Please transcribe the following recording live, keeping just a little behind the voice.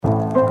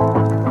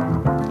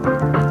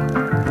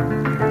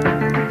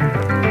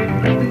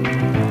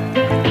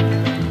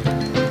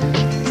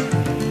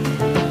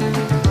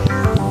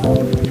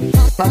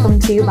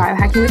Welcome to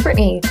Biohacking with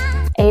Brittany,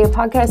 a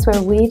podcast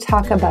where we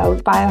talk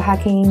about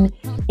biohacking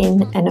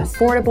in an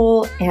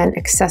affordable and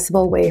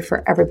accessible way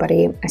for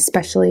everybody,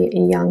 especially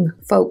young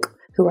folk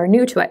who are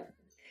new to it.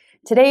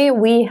 Today,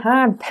 we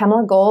have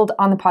Pamela Gold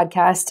on the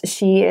podcast.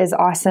 She is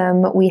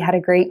awesome. We had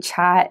a great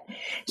chat.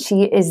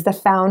 She is the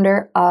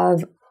founder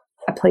of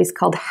a place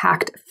called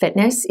Hacked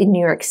Fitness in New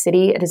York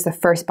City. It is the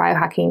first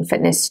biohacking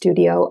fitness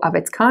studio of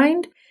its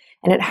kind.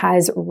 And it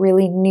has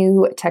really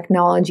new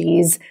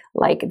technologies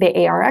like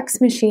the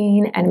ARX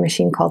machine and a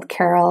machine called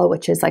Carol,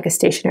 which is like a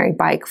stationary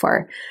bike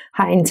for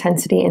high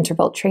intensity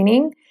interval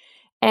training.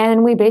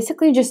 And we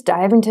basically just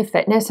dive into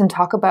fitness and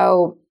talk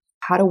about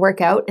how to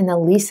work out in the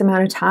least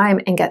amount of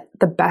time and get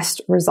the best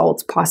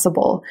results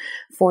possible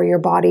for your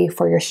body,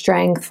 for your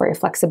strength, for your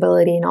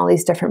flexibility, and all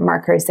these different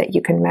markers that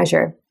you can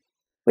measure.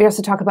 We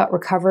also talk about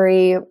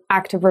recovery,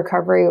 active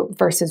recovery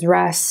versus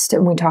rest,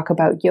 and we talk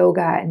about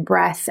yoga and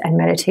breath and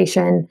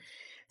meditation.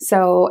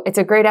 So it's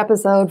a great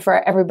episode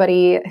for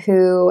everybody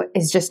who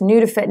is just new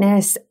to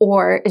fitness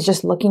or is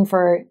just looking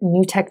for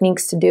new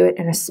techniques to do it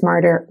in a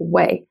smarter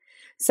way.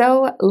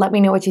 So let me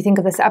know what you think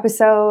of this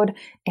episode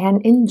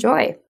and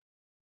enjoy.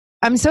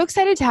 I'm so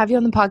excited to have you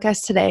on the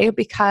podcast today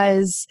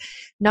because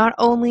not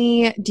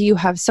only do you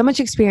have so much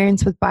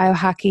experience with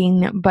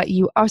biohacking, but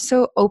you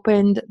also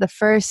opened the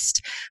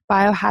first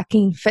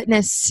biohacking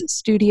fitness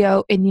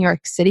studio in New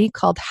York City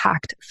called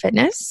Hacked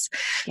Fitness.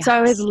 Yes. So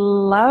I would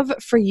love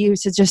for you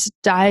to just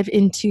dive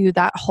into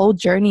that whole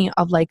journey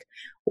of like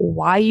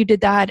why you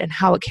did that and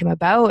how it came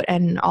about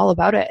and all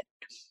about it.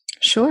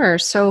 Sure.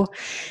 So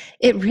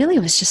it really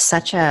was just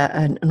such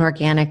an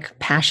organic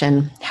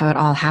passion how it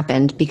all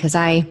happened because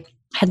I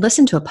had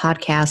listened to a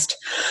podcast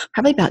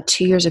probably about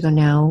 2 years ago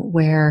now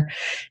where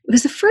it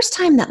was the first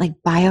time that like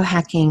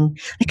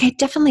biohacking, like I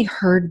definitely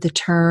heard the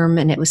term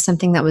and it was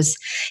something that was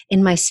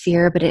in my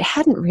sphere, but it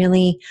hadn't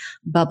really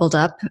bubbled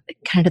up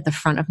kind of at the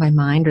front of my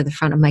mind or the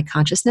front of my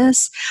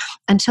consciousness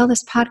until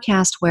this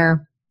podcast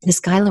where this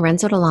guy,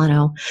 Lorenzo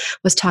Delano,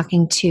 was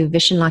talking to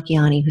Vishen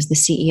Lakhiani, who's the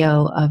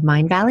CEO of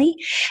Mindvalley,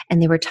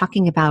 and they were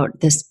talking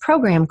about this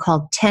program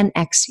called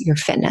 10X Your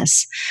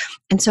Fitness.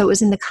 And so it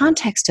was in the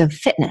context of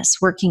fitness,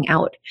 working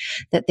out,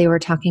 that they were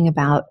talking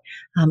about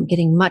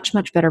getting much,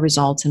 much better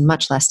results in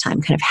much less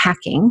time, kind of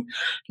hacking,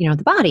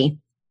 the body.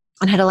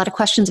 And I had a lot of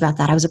questions about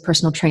that. I was a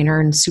personal trainer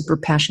and super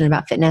passionate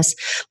about fitness,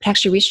 but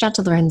actually reached out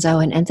to Lorenzo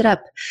and ended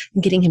up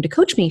getting him to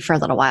coach me for a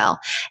little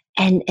while.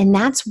 And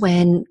that's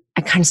when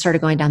I kind of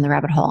started going down the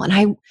rabbit hole. And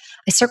I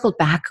circled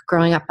back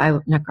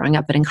not growing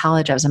up, but in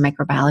college, I was a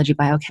microbiology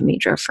biochem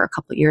major for a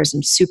couple of years.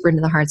 I'm super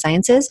into the hard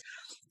sciences.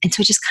 And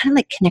so I just kind of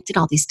like connected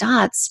all these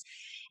dots.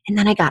 And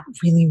then I got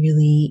really,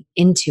 really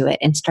into it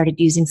and started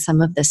using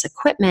some of this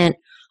equipment,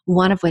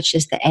 one of which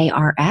is the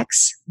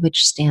ARX,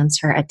 which stands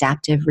for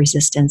Adaptive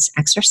Resistance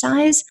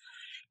Exercise.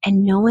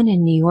 And no one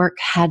in New York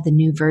had the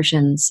new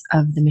versions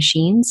of the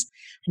machines.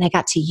 And I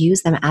got to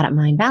use them at a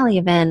Mindvalley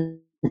event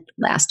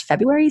last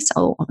February,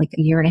 so like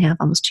a year and a half,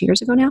 almost 2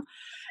 years ago now.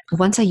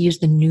 Once I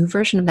used the new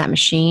version of that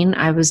machine,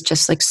 I was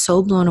just like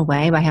so blown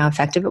away by how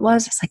effective it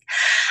was. It's like,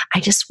 I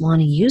just want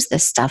to use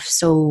this stuff.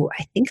 So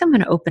I think I'm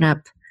going to open up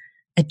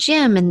a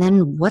gym, and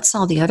then what's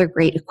all the other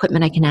great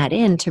equipment I can add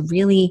in to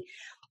really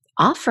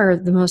offer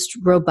the most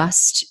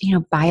robust,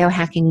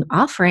 biohacking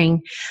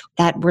offering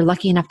that we're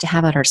lucky enough to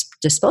have at our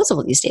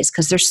disposal these days,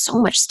 because there's so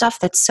much stuff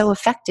that's so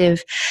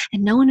effective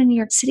and no one in New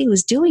York City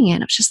was doing it.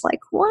 I was just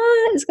like,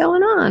 what is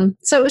going on?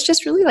 So it was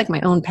just really like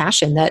my own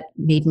passion that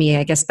made me,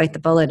 I guess, bite the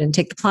bullet and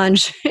take the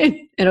plunge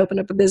and open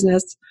up a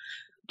business.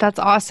 That's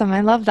awesome.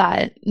 I love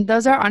that.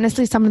 Those are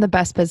honestly some of the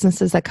best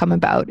businesses that come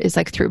about is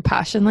like through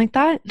passion like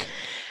that.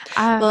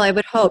 Well, I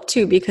would hope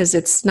too, because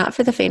it's not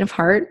for the faint of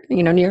heart.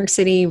 New York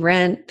City,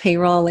 rent,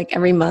 payroll, like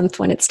every month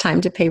when it's time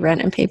to pay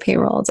rent and pay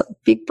payroll, it's a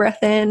big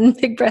breath in,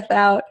 big breath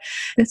out.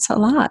 It's a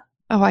lot.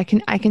 Oh, I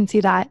can see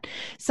that.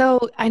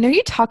 So I know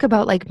you talk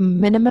about like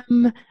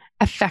minimum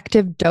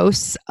effective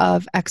dose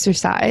of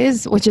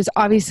exercise, which is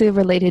obviously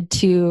related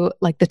to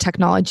like the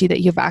technology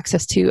that you have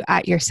access to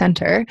at your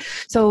center.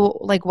 So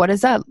like, what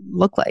does that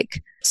look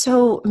like?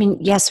 So,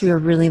 yes, we were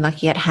really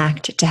lucky at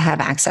Hacked to have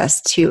access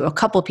to a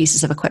couple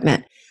pieces of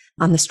equipment.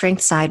 On the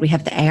strength side, we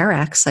have the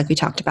ARX, like we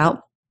talked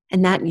about,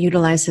 and that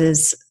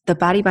utilizes the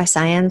Body by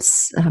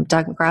Science,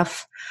 Doug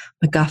McGuff,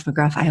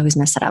 I always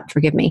mess it up,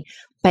 forgive me.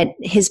 But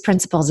his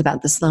principle is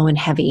about the slow and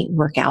heavy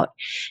workout.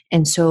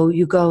 And so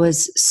you go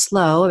as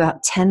slow,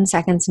 about 10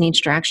 seconds in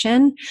each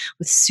direction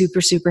with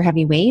super, super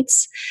heavy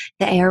weights.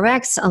 The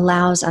ARX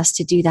allows us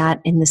to do that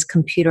in this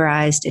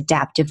computerized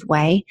adaptive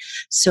way.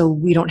 So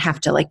we don't have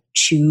to like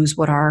choose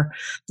what our,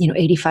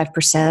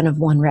 85% of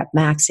one rep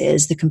max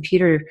is. The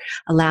computer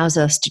allows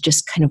us to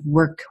just kind of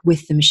work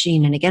with the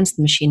machine and against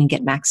the machine and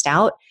get maxed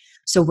out.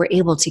 So we're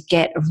able to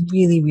get a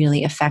really,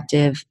 really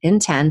effective,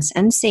 intense,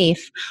 and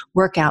safe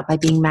workout by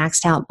being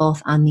maxed out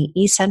both on the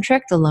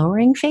eccentric, the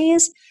lowering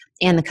phase,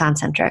 and the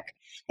concentric.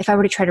 If I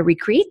were to try to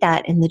recreate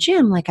that in the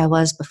gym like I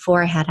was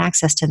before I had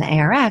access to the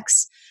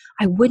ARX,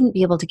 I wouldn't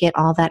be able to get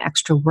all that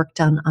extra work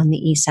done on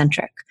the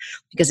eccentric,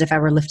 because if I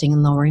were lifting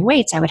and lowering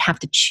weights, I would have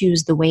to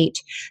choose the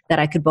weight that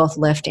I could both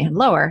lift and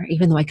lower.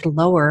 Even though I could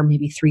lower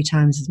maybe 3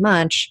 times as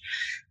much,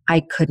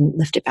 I couldn't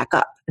lift it back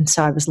up. And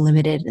so I was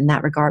limited in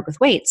that regard with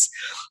weights.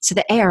 So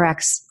the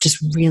ARX just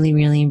really,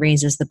 really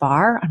raises the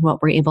bar on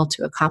what we're able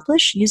to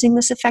accomplish using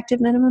this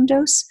effective minimum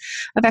dose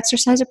of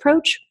exercise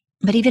approach.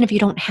 But even if you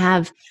don't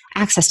have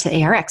access to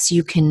ARX,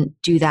 you can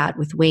do that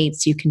with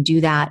weights. You can do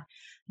that,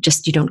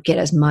 just you don't get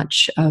as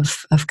much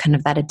of kind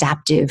of that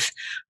adaptive,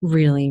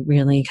 really,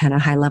 really kind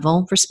of high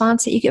level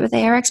response that you get with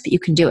ARX, but you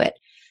can do it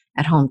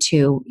at home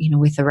too,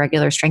 with a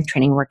regular strength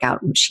training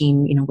workout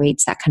machine,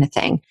 weights, that kind of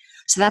thing.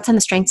 So that's on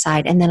the strength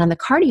side. And then on the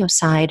cardio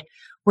side,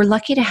 we're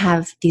lucky to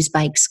have these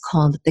bikes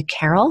called the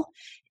Carol,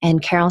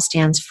 and Carol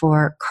stands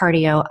for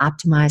Cardio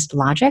Optimized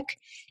Logic.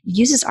 It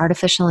uses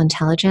artificial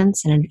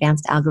intelligence and an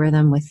advanced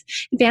algorithm with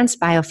advanced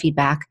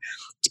biofeedback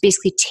to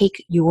basically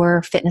take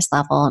your fitness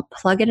level,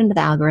 plug it into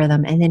the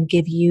algorithm, and then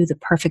give you the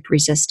perfect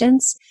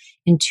resistance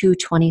in 2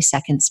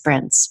 20-second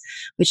sprints,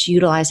 which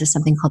utilizes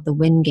something called the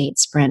Wingate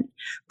sprint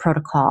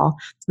protocol,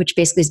 which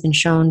basically has been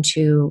shown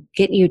to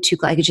get you to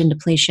glycogen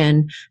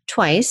depletion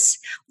twice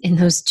in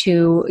those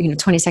 2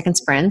 20-second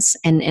sprints.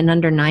 And in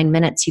under 9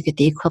 minutes, you get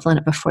the equivalent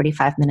of a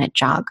 45-minute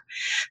jog.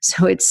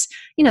 So it's,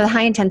 the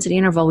high intensity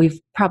interval,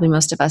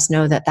 most of us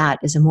know that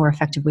is a more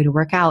effective way to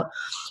work out.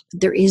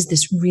 There is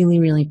this really,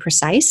 really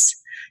precise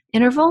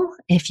interval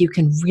if you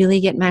can really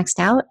get maxed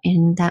out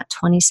in that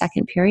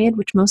 20-second period,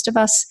 which most of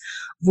us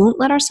won't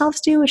let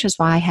ourselves do, which is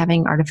why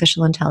having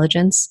artificial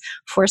intelligence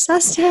force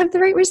us to have the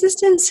right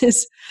resistance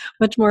is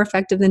much more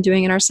effective than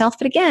doing it ourselves.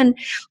 But again,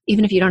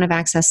 even if you don't have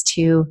access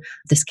to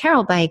this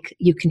Carol bike,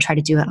 you can try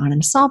to do it on an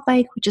Assault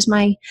bike, which is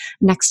my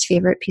next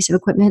favorite piece of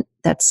equipment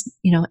that's,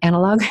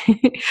 analog,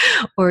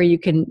 or you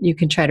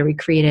can try to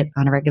recreate it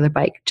on a regular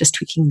bike, just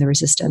tweaking the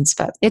resistance.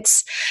 But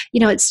it's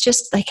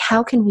just like,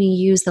 how can we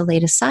use the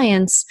latest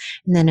science,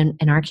 and then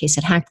in our case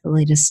at Hacked, the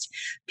latest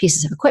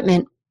pieces of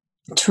equipment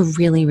to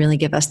really, really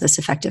give us this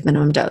effective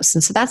minimum dose.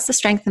 And so that's the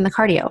strength and the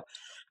cardio.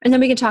 And then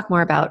we can talk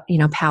more about,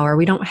 power.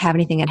 We don't have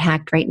anything at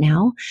Hacked right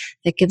now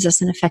that gives us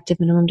an effective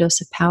minimum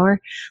dose of power.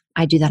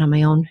 I do that on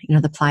my own.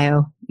 The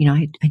plyo,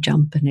 I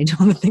jump and I do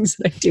all the things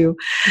that I do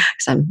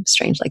because I'm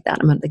strange like that.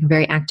 I'm a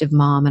very active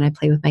mom and I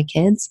play with my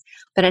kids.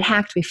 But at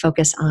Hacked, we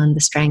focus on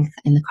the strength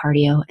and the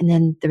cardio, and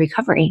then the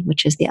recovery,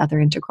 which is the other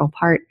integral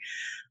part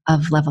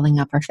of leveling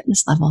up our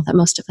fitness level that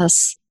most of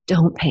us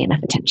don't pay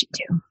enough attention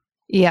to.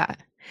 Yeah.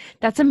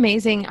 That's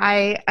amazing.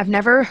 I've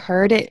never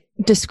heard it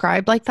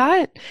described like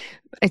that.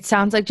 It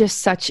sounds like just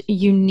such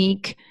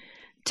unique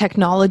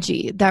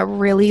technology that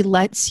really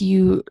lets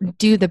you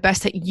do the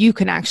best that you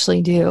can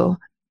actually do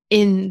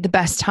in the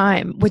best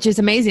time, which is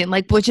amazing,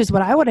 which is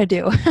what I want to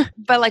do.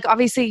 But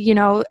obviously,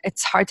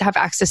 it's hard to have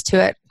access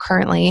to it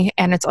currently,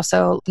 and it's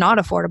also not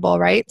affordable,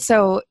 right?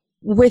 So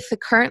with the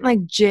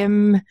current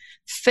gym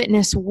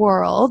fitness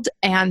world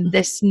and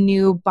this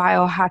new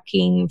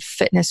biohacking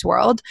fitness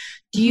world,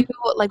 do you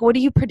what do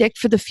you predict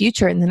for the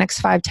future in the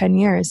next 5-10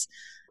 years?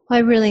 Well,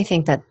 I really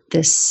think that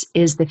this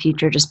is the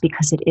future just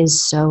because it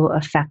is so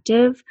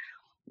effective,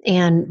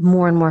 and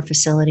more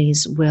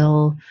facilities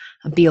will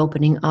be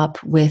opening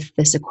up with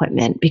this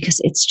equipment because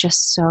it's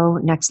just so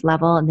next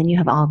level. And then you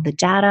have all the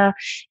data.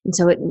 And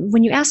so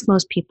when you ask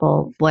most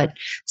people what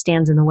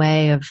stands in the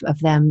way of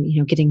them,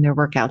 getting their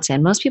workouts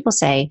in, most people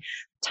say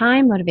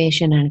time,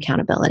 motivation, and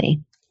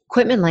accountability.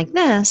 Equipment like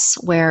this,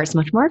 where it's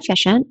much more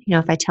efficient,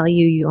 if I tell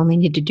you you only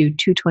need to do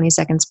 2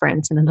 20-second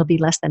sprints and it'll be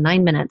less than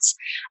 9 minutes,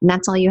 and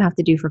that's all you have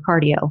to do for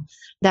cardio,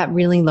 that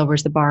really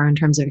lowers the bar in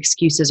terms of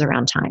excuses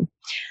around time.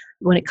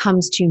 When it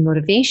comes to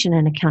motivation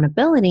and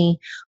accountability,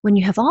 when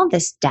you have all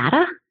this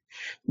data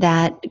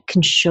that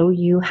can show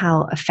you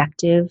how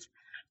effective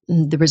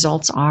the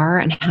results are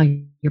and how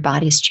your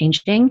body is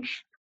changing,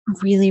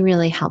 really,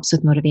 really helps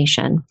with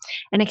motivation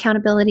and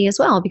accountability as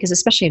well, because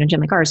especially in a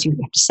gym like ours, you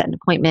have to set an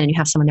appointment and you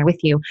have someone there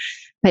with you.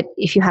 But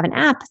if you have an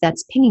app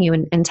that's pinging you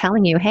and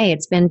telling you, hey,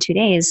 it's been 2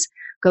 days,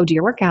 go do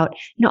your workout,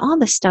 all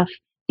this stuff,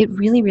 it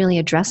really, really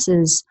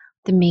addresses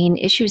the main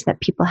issues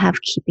that people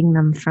have keeping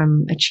them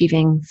from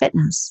achieving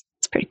fitness.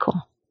 It's pretty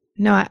cool.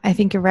 No, I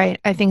think you're right.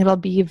 I think it'll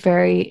be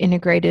very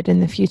integrated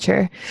in the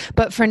future.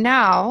 But for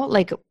now,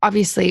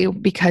 obviously,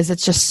 because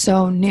it's just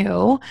so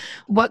new,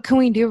 what can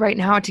we do right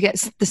now to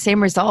get the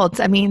same results?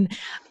 I mean,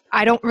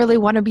 I don't really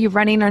want to be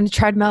running on a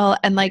treadmill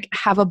and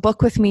have a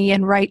book with me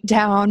and write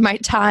down my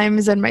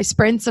times and my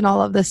sprints and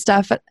all of this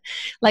stuff.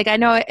 I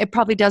know it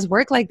probably does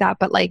work like that,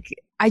 but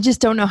I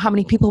just don't know how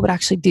many people would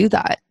actually do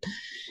that.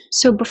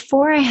 So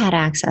before I had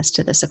access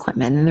to this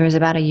equipment, and there was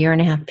about a 1.5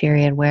 year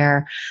period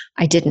where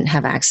I didn't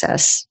have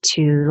access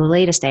to the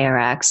latest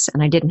ARX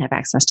and I didn't have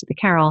access to the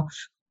Carol,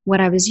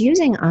 what I was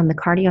using on the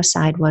cardio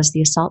side was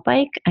the Assault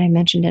bike. I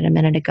mentioned it a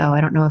minute ago.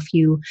 I don't know if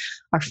you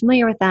are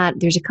familiar with that.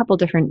 There's a couple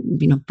different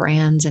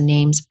brands and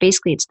names.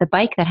 Basically, it's the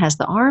bike that has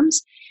the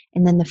arms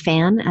and then the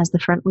fan as the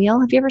front wheel.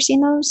 Have you ever seen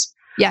those?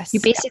 Yes. You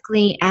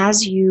basically,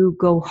 as you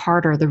go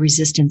harder, the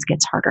resistance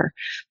gets harder.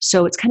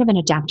 So it's kind of an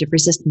adaptive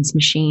resistance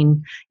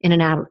machine in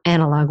an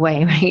analog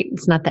way, right?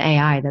 It's not the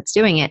AI that's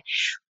doing it.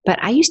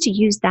 But I used to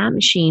use that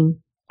machine,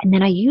 and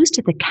then I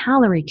used the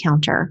calorie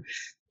counter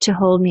to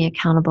hold me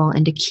accountable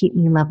and to keep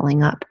me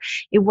leveling up.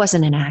 It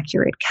wasn't an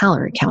accurate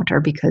calorie counter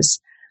because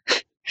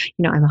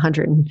I'm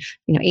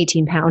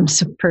 118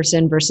 pounds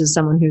person versus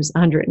someone who's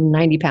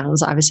 190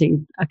 pounds. Obviously,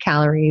 a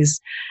calorie is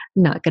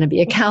not going to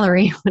be a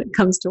calorie when it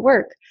comes to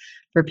work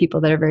for people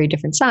that are very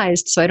different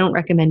sized. So I don't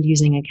recommend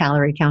using a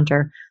calorie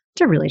counter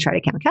to really try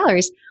to count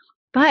calories.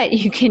 But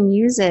you can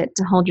use it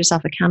to hold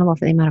yourself accountable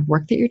for the amount of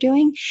work that you're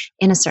doing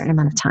in a certain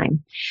amount of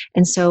time.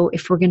 And so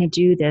if we're going to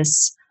do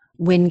this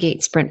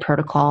Wingate sprint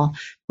protocol,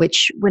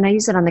 which when I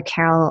use it on the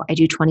Carol, I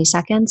do 20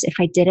 seconds. If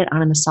I did it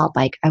on an assault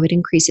bike, I would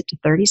increase it to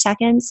 30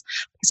 seconds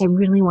because I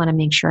really want to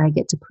make sure I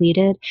get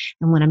depleted.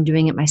 And when I'm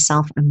doing it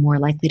myself, I'm more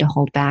likely to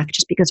hold back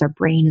just because our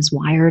brain is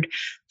wired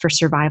for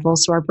survival.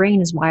 So our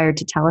brain is wired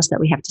to tell us that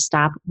we have to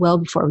stop well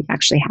before we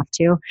actually have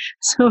to.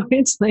 So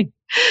it's like,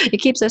 it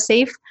keeps us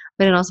safe,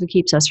 but it also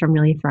keeps us from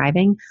really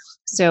thriving.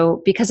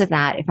 So because of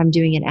that, if I'm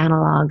doing it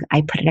analog,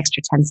 I put an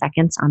extra 10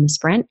 seconds on the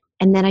sprint.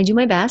 And then I do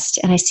my best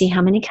and I see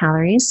how many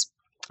calories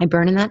I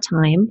burn in that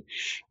time.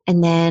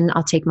 And then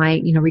I'll take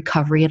my,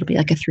 recovery. It'll be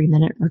like a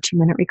 3-minute or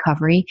 2-minute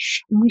recovery.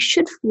 And we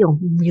should feel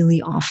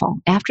really awful.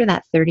 After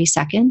that 30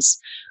 seconds,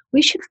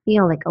 we should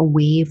feel like a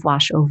wave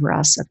wash over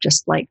us of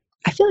just like,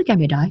 I feel like I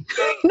may die.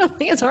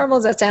 As horrible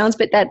as that sounds,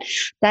 but that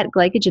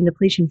glycogen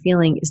depletion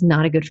feeling is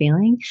not a good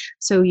feeling.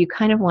 So you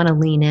kind of want to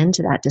lean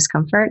into that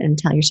discomfort and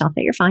tell yourself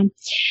that you're fine.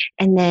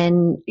 And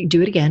then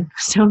do it again.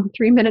 So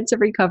 3 minutes of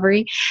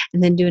recovery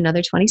and then do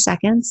another 20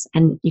 seconds.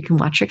 And you can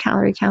watch your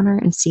calorie counter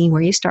and see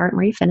where you start and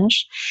where you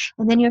finish.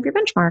 And then you have your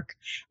benchmark.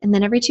 And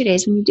then every 2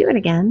 days when you do it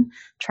again,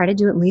 try to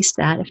do at least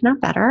that, if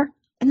not better.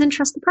 And then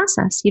trust the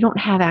process. You don't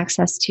have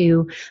access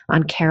to,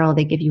 on Carol,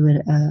 they give you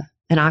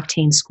an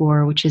octane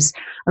score, which is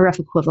a rough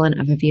equivalent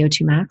of a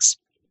VO2 max.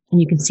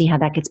 And you can see how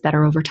that gets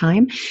better over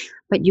time.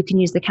 But you can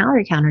use the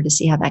calorie counter to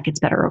see how that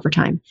gets better over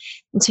time.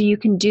 And so you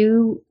can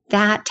do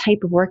that type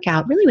of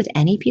workout really with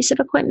any piece of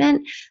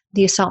equipment.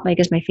 The assault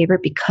bike is my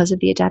favorite because of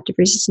the adaptive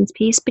resistance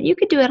piece, but you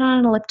could do it on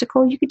an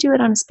elliptical. You could do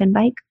it on a spin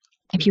bike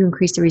if you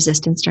increase the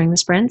resistance during the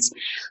sprints.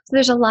 So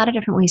there's a lot of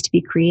different ways to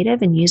be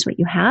creative and use what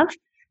you have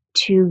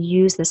to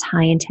use this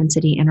high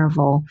intensity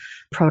interval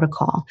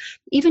protocol.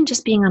 Even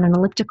just being on an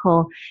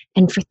elliptical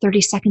and for 30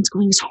 seconds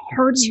going as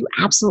hard as you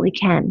absolutely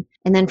can.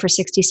 And then for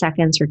 60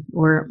 seconds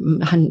or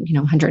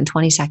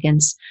 120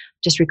 seconds,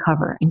 just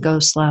recover and go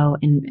slow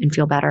and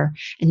feel better.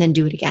 And then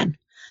do it again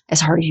as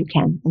hard as you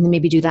can. And then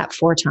maybe do that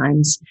 4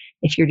 times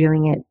if you're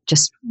doing it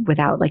just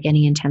without like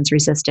any intense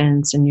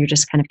resistance and you're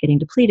just kind of getting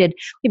depleted.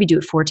 Maybe do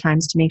it 4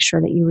 times to make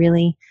sure that you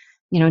really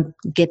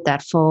get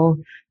that full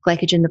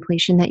glycogen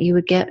depletion that you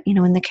would get,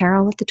 in the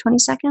Carol with the 20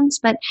 seconds.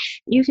 But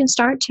you can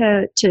start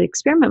to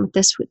experiment with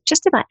this with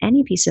just about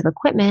any piece of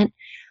equipment.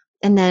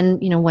 And then,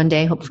 one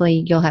day,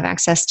 hopefully you'll have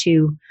access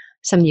to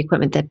some of the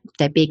equipment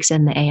that bakes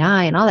in the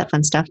AI and all that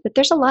fun stuff. But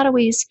there's a lot of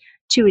ways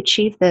to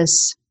achieve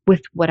this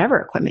with whatever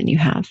equipment you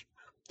have.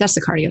 That's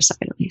the cardio side,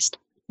 at least.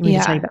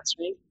 Yeah. Tell you about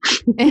strength.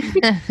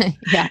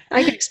 Yeah,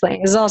 I can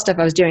explain. This is all stuff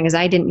I was doing because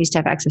I didn't used to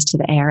have access to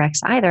the ARX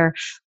either.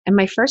 And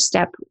my first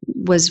step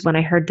was when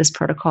I heard this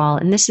protocol.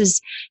 And this is,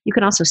 you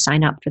can also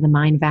sign up for the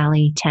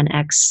Mindvalley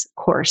 10X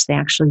course. They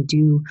actually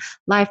do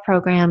live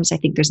programs. I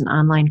think there's an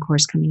online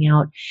course coming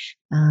out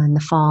in the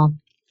fall.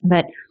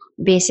 But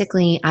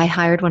basically, I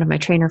hired one of my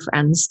trainer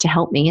friends to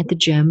help me at the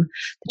gym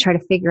to try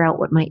to figure out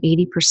what my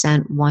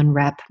 80% 1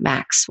 rep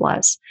max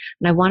was.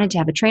 And I wanted to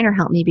have a trainer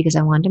help me because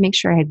I wanted to make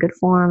sure I had good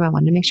form. I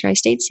wanted to make sure I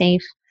stayed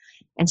safe.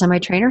 And so my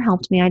trainer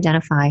helped me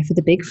identify for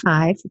the big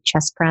 5,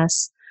 chest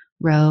press,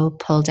 row,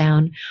 pull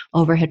down,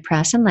 overhead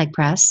press, and leg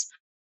press,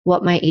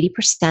 what my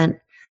 80%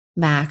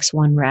 max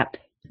 1 rep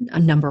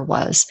number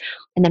was.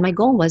 And then my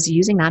goal was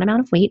using that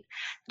amount of weight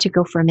to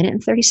go for 1 minute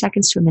and 30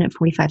 seconds to 1 minute and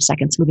 45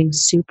 seconds, moving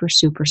super,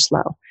 super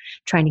slow,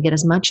 trying to get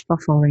as much of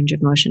a full range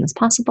of motion as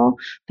possible.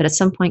 But at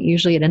some point,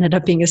 usually it ended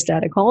up being a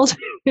static hold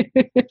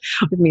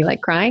with me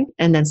like crying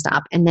and then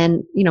stop. And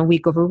then,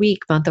 week over week,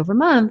 month over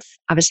month,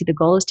 obviously the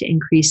goal is to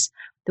increase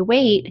the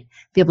weight,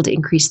 be able to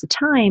increase the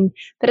time.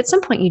 But at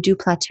some point you do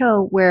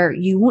plateau where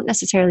you won't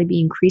necessarily be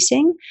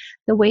increasing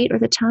the weight or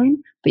the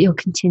time, but you'll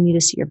continue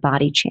to see your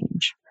body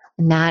change.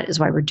 And that is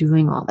why we're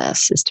doing all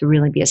this, is to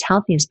really be as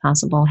healthy as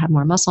possible, have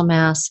more muscle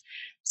mass,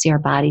 see our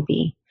body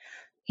be,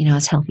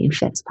 as healthy and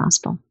fit as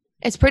possible.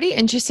 It's pretty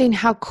interesting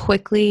how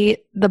quickly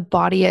the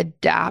body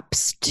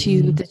adapts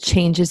to the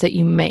changes that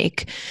you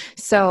make.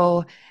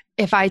 So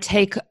if I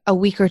take a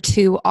week or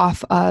 2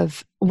 off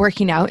of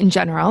working out in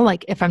general,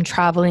 like if I'm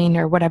traveling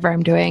or whatever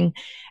I'm doing,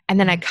 and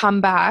then I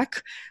come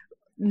back,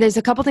 there's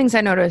a couple things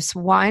I notice.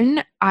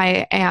 One,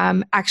 I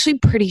am actually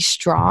pretty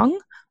strong,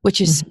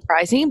 which is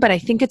surprising, but I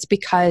think it's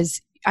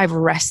because I've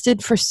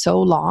rested for so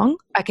long.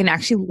 I can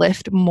actually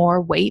lift more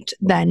weight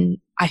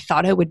than I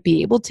thought I would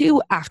be able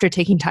to after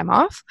taking time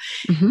off.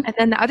 And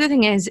then the other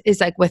thing is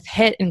like with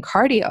HIIT and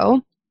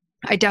cardio,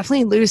 I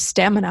definitely lose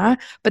stamina.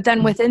 But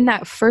then within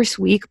that first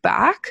week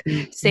back,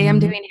 say I'm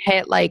doing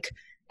HIIT like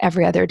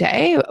every other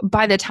day,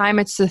 by the time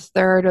it's the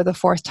third or the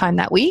fourth time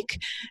that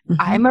week,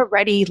 I'm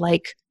already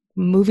like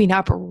moving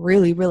up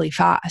really, really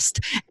fast.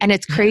 And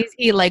it's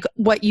crazy, like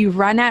what you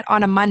run at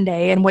on a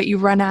Monday and what you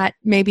run at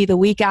maybe the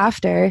week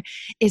after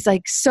is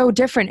like so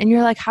different. And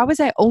you're like, how was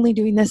I only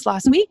doing this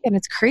last week? And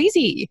it's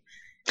crazy.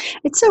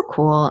 It's so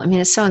cool. I mean,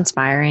 it's so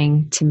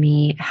inspiring to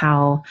me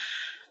how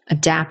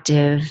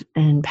adaptive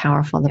and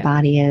powerful the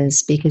body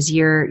is, because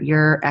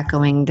you're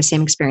echoing the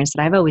same experience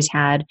that I've always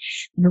had.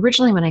 And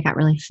originally when I got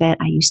really fit,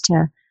 I used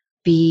to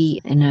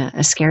be in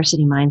a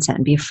scarcity mindset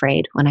and be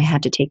afraid when I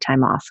had to take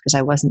time off because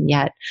I wasn't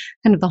yet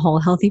kind of the whole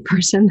healthy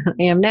person that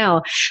I am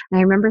now. And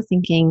I remember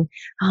thinking,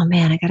 oh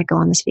man, I got to go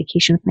on this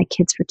vacation with my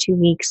kids for 2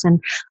 weeks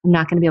and I'm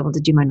not going to be able to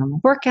do my normal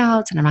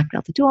workouts and I'm not going to be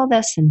able to do all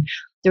this. And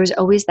there was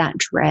always that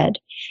dread.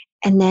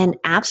 And then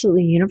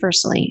absolutely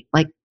universally,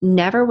 like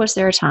never was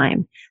there a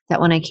time that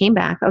when I came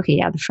back, okay,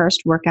 yeah, the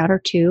first workout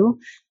or two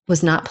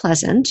was not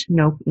pleasant,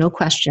 no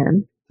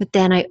question. But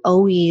then I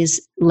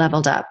always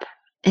leveled up.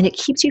 And it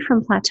keeps you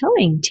from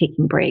plateauing,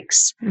 taking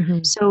breaks.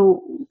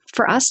 So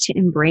for us to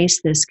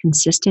embrace this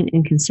consistent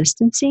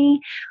inconsistency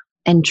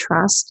and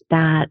trust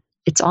that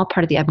it's all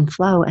part of the ebb and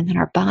flow, and that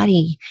our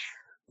body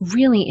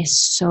really is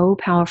so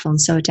powerful and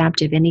so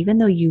adaptive. And even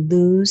though you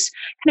lose,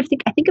 I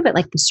think of it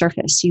like the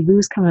surface. You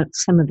lose kind of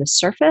some of the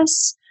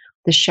surface,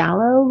 the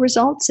shallow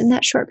results in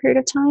that short period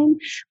of time,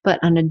 but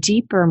on a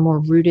deeper, more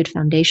rooted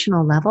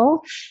foundational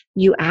level,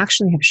 you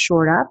actually have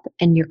shored up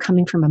and you're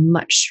coming from a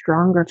much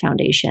stronger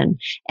foundation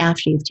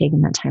after you've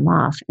taken that time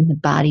off. And the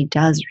body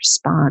does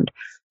respond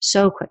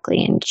so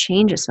quickly and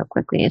changes so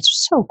quickly.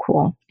 It's so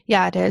cool.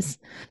 Yeah, it is.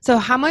 So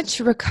how much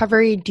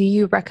recovery do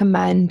you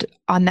recommend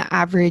on the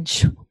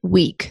average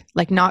week?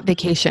 Like not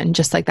vacation,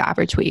 just like the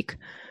average week.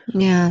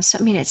 Yeah. So,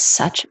 I mean, it's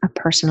such a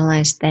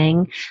personalized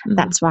thing.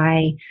 That's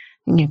why,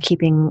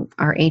 keeping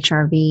our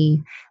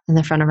HRV in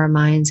the front of our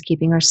minds,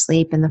 keeping our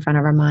sleep in the front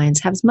of our minds,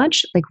 have as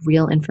much like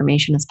real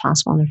information as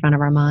possible in the front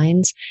of our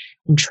minds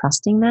and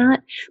trusting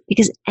that,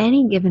 because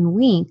any given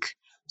week,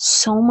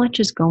 so much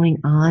is going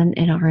on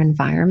in our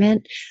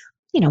environment.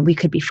 We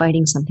could be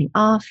fighting something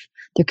off.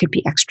 There could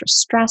be extra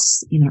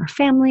stress in our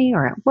family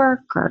or at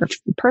work or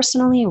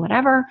personally,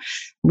 whatever.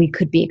 We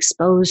could be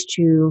exposed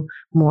to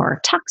more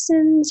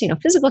toxins,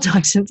 physical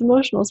toxins,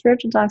 emotional,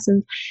 spiritual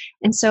toxins.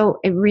 And so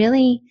it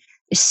really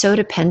is so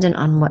dependent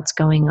on what's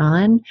going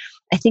on.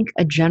 I think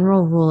a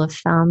general rule of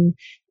thumb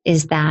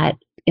is that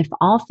if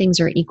all things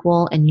are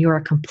equal and you're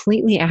a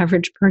completely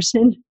average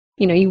person,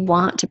 you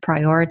want to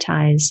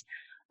prioritize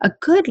a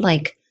good,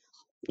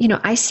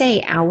 I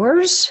say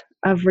hours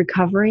of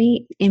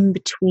recovery in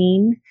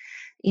between,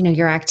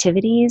 your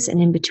activities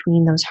and in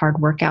between those hard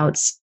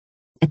workouts.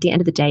 At the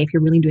end of the day, if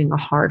you're really doing a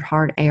hard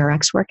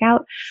ARX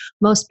workout,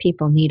 most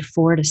people need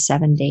 4 to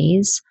 7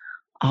 days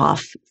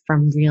off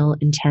from real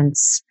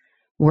intense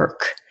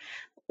work,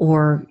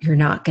 or you're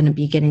not going to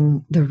be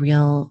getting the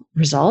real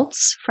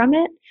results from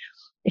it.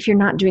 If you're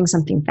not doing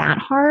something that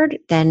hard,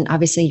 then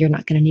obviously you're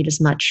not going to need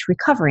as much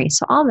recovery.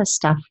 So all this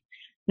stuff,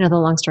 the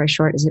long story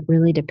short is it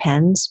really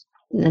depends.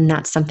 And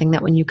that's something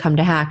that when you come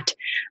to HACT,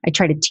 I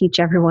try to teach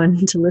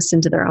everyone to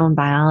listen to their own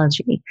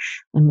biology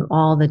and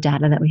all the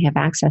data that we have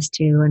access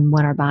to and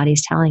what our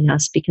body's telling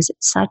us, because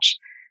it's such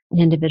an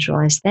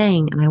individualized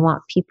thing. And I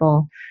want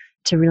people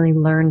to really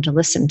learn to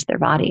listen to their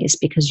bodies,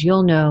 because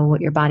you'll know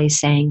what your body's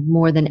saying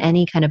more than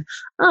any kind of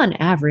on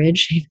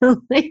average,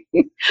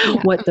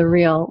 what the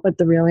real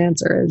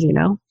answer is,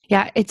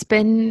 Yeah, it's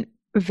been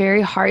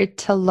very hard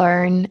to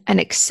learn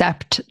and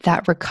accept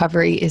that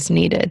recovery is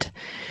needed.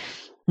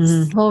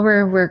 Well,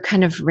 we're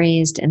kind of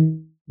raised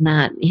in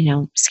that,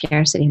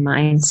 scarcity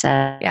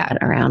mindset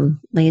around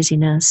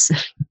laziness,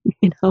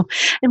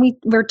 and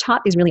we're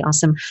taught these really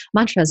awesome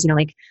mantras,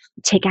 like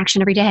take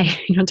action every day,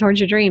 towards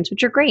your dreams,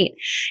 which are great.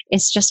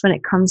 It's just when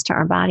it comes to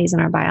our bodies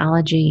and our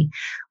biology,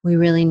 we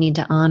really need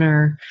to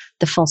honor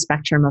the full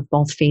spectrum of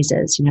both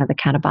phases, the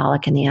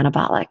catabolic and the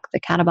anabolic. The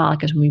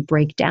catabolic is when we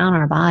break down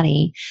our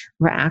body,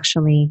 we're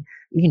actually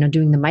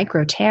doing the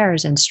micro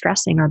tears and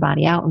stressing our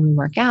body out when we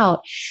work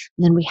out.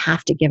 And then we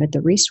have to give it the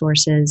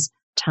resources,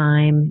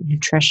 time,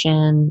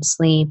 nutrition,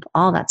 sleep,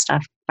 all that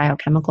stuff,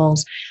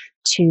 biochemicals,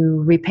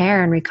 to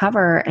repair and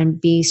recover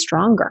and be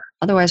stronger.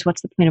 Otherwise,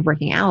 what's the point of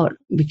working out?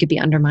 We could be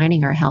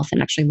undermining our health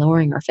and actually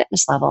lowering our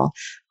fitness level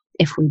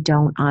if we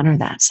don't honor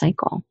that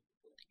cycle.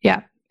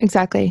 Yeah,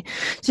 exactly.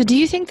 So do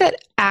you think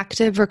that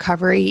active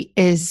recovery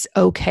is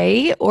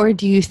okay? Or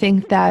do you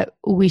think that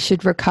we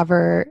should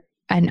recover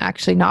and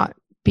actually not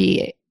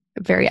be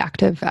very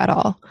active at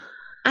all?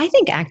 I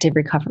think active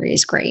recovery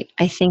is great.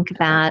 I think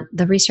that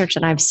the research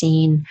that I've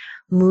seen,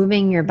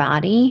 moving your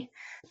body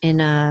in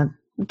a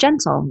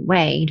gentle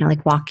way,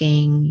 like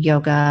walking,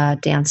 yoga,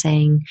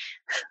 dancing,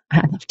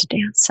 I love to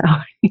dance. So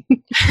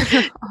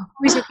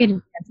always okay to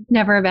dance. It's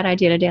never a bad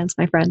idea to dance,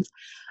 my friends.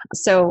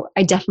 So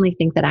I definitely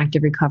think that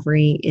active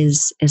recovery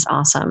is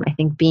awesome. I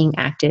think being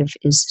active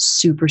is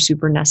super,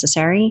 super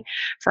necessary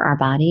for our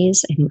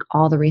bodies. I think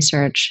all the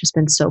research has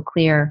been so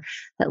clear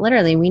that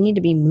literally we need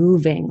to be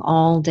moving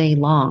all day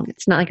long.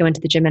 It's not like I went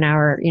to the gym an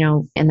hour,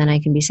 and then I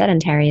can be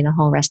sedentary the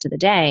whole rest of the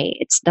day.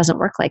 It doesn't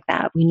work like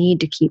that. We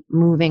need to keep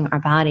moving our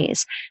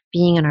bodies,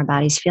 being in our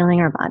bodies, feeling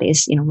our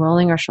bodies,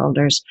 rolling our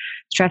shoulders,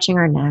 stretching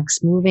our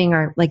necks, moving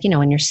our,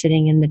 when you're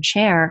sitting in the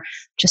chair,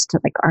 just to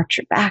arch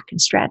your back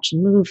and stretch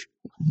and move.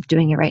 I'm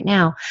doing it right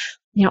now.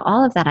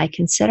 All of that I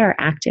consider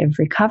active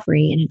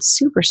recovery, and it's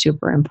super,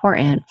 super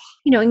important.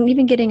 And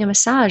even getting a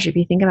massage, if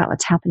you think about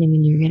what's happening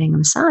when you're getting a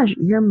massage,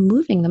 you're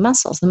moving the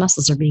muscles. The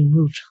muscles are being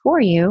moved for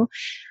you,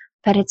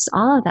 but it's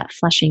all of that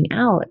flushing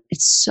out.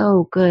 It's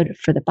so good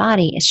for the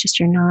body. It's just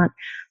you're not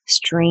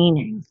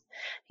straining.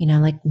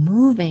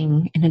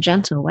 Moving in a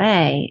gentle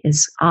way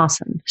is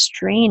awesome.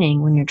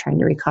 Straining when you're trying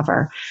to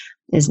recover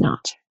is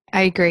not.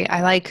 I agree.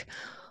 I like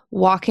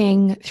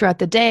walking throughout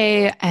the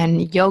day,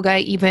 and yoga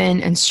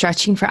even, and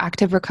stretching for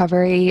active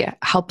recovery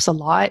helps a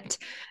lot.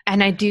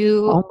 And I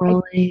do foam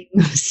rolling,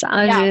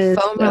 massages.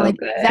 Foam rolling,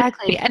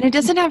 exactly. And it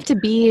doesn't have to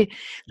be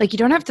you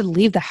don't have to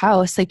leave the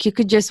house. You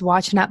could just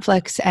watch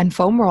Netflix and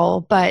foam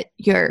roll, but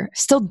you're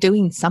still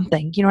doing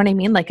something. You know what I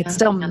mean? It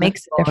still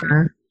makes a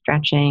difference.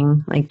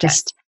 Stretching,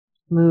 just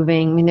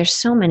moving. There's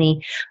so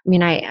many.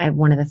 I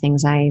one of the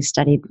things I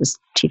studied was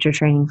teacher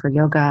training for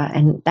yoga,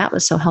 and that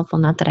was so helpful.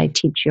 Not that I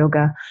teach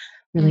yoga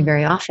really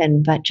very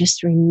often, but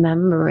just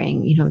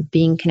remembering,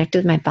 being connected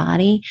with my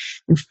body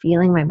and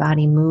feeling my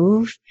body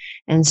move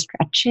and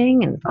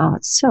stretching. And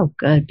it's so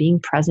good being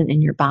present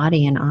in your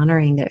body and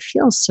honoring that it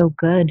feels so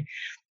good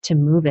to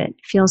move it.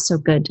 It feels so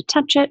good to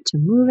touch it, to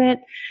move it.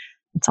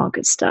 It's all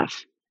good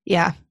stuff.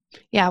 Yeah.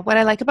 Yeah. What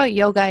I like about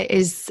yoga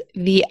is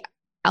the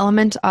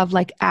element of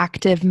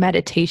active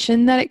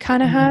meditation that it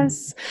kind of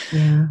has.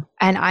 Yeah.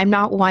 And I'm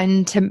not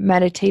one to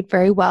meditate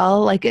very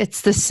well.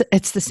 It's the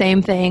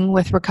same thing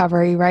with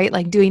recovery, right?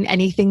 Doing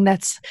anything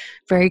that's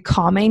very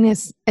calming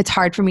it's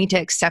hard for me to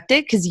accept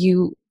it, because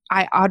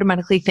I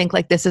automatically think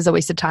this is a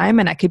waste of time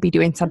and I could be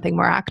doing something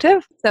more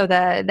active. So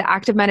the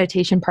active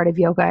meditation part of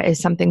yoga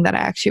is something that I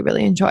actually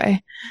really enjoy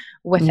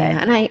with it.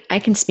 And I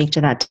can speak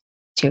to that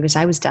too, because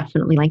I was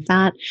definitely like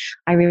that.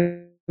 I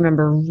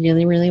remember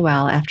really, really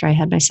well after I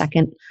had my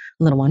second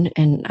little one,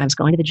 and I was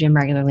going to the gym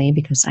regularly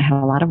because I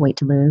had a lot of weight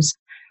to lose.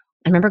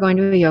 I remember going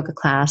to a yoga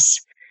class,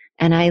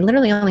 and I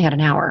literally only had an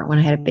hour when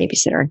I had a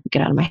babysitter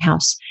get out of my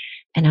house.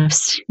 And I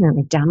was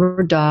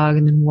downward dog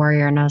and then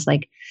warrior. And I was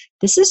like,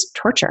 this is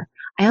torture.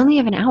 I only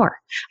have an hour.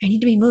 I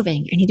need to be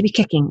moving. I need to be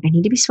kicking. I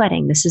need to be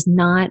sweating. This is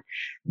not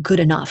good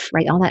enough,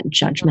 right? All that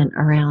judgment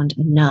around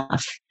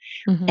enough.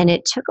 Mm-hmm. And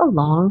it took a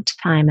long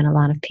time and a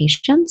lot of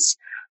patience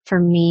for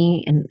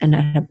me, and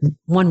I had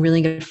one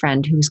really good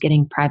friend who was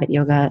getting private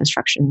yoga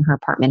instruction in her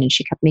apartment, and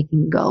she kept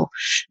making me go.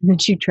 And then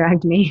she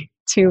dragged me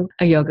to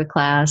a yoga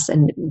class,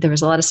 and there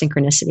was a lot of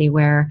synchronicity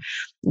where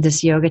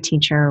this yoga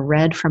teacher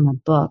read from a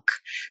book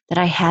that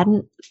I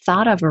hadn't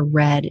thought of or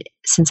read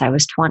since I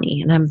was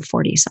 20, and I'm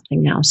 40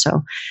 something now.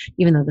 So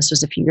even though this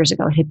was a few years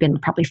ago, it had been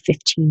probably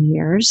 15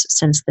 years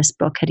since this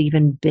book had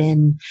even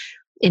been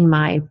in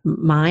my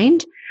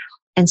mind.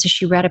 And so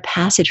she read a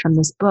passage from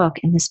this book,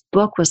 and this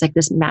book was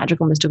this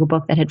magical, mystical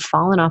book that had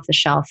fallen off the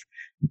shelf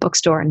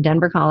bookstore in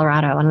Denver,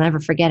 Colorado. And I'll never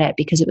forget it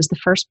because it was the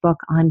first book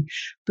on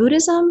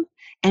Buddhism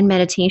and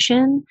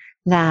meditation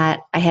that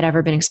I had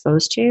ever been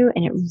exposed to.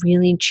 And it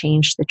really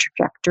changed the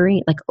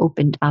trajectory,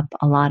 opened up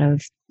a lot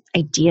of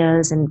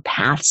ideas and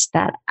paths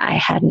that I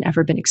hadn't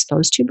ever been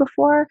exposed to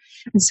before.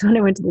 And so when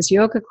I went to this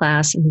yoga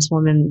class and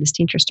this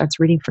teacher starts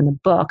reading from the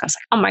book, I was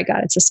like, oh my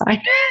God, it's a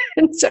sign.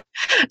 And so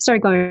I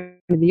started going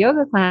to the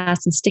yoga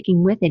class and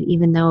sticking with it,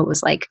 even though it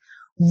was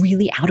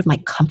really out of my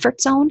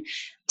comfort zone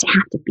to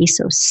have to be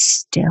so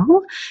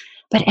still.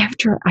 But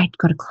after I'd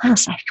go to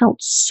class, I felt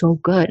so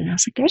good. And I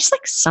was like, there's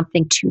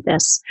something to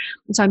this.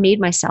 And so I made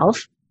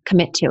myself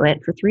commit to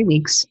it for 3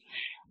 weeks.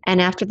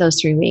 And after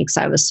those 3 weeks,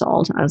 I was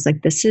sold. I was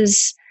like,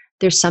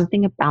 there's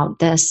something about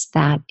this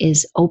that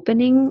is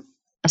opening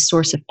a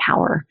source of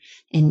power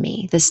in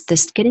me. This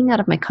getting out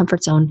of my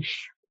comfort zone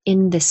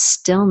in this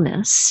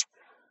stillness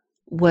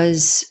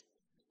was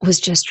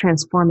just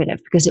transformative,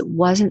 because it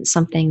wasn't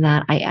something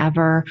that I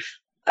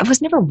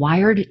was never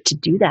wired to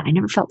do that. I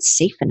never felt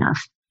safe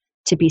enough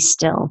to be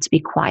still, to be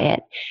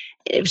quiet.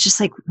 It was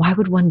just why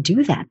would one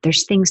do that?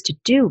 There's things to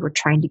do. We're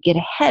trying to get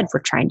ahead. We're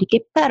trying to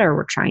get better.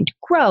 We're trying to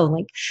grow.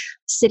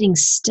 Sitting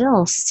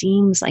still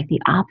seems like the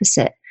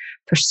opposite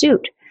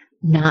pursuit,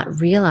 not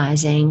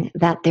realizing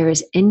that there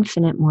is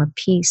infinite more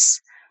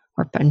peace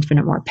or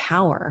infinite more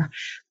power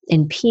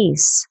in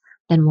peace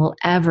than we'll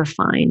ever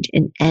find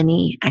in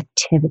any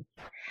activity.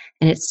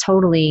 And it's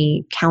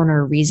totally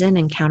counter reason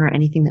and counter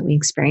anything that we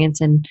experience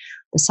in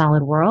the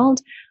solid world.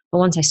 But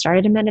once I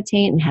started to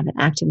meditate and have an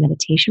active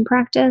meditation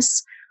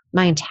practice,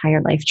 my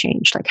entire life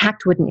changed. Like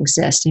HACT wouldn't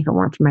exist if it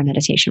weren't for my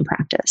meditation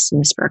practice and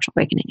the spiritual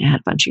awakening I had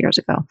a bunch of years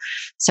ago.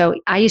 So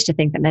I used to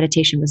think that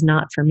meditation was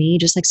not for me,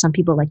 just like some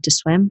people like to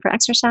swim for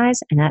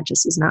exercise, and that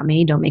just is not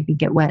me. Don't make me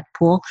get wet,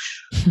 pool.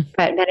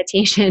 But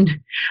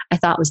meditation, I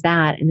thought was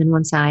that. And then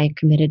once I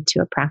committed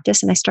to a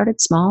practice, and I started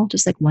small,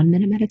 just like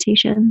 1-minute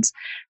meditations,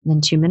 and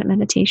then 2-minute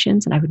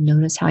meditations, and I would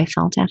notice how I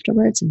felt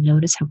afterwards and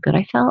notice how good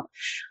I felt.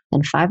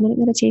 Then 5-minute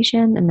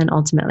meditation, and then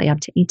ultimately up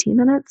to 18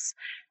 minutes,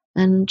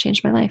 and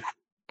changed my life.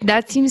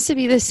 That seems to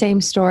be the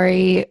same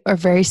story or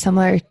very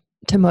similar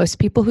to most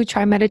people who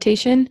try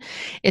meditation.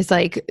 Is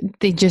like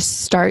they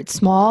just start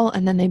small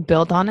and then they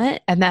build on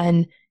it, and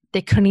then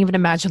they couldn't even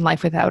imagine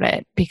life without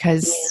it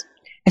because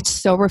it's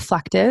so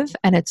reflective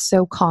and it's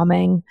so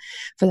calming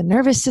for the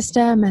nervous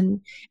system,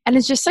 and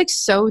it's just like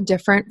so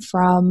different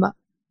from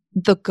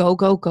the go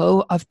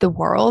of the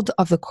world,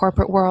 of the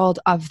corporate world,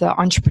 of the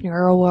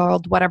entrepreneurial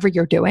world, whatever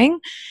you're doing,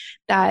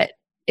 that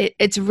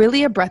it's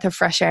really a breath of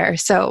fresh air.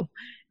 So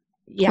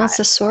yeah. Well, it's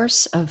the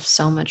source of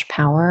so much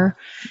power.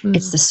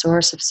 It's the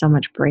source of so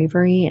much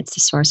bravery. It's the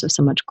source of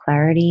so much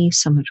clarity,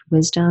 so much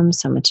wisdom,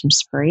 so much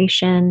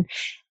inspiration.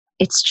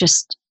 It's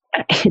just,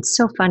 it's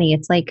so funny.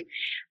 It's like,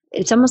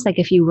 it's almost like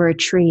if you were a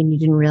tree and you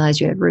didn't realize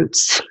you had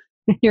roots.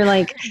 You're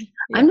like,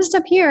 I'm just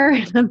up here.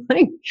 And I'm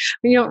like,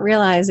 you don't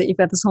realize that you've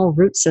got this whole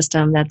root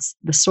system that's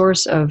the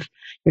source of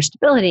your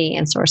stability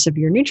and source of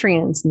your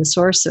nutrients and the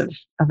source of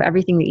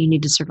everything that you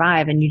need to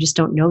survive. And you just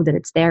don't know that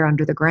it's there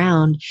under the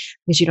ground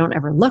because you don't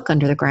ever look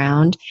under the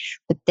ground.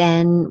 But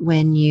then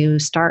when you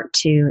start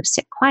to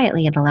sit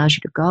quietly, it allows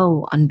you to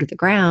go under the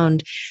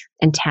ground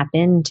and tap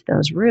into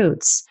those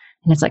roots.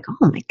 And it's like,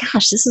 oh my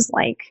gosh, this is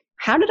like,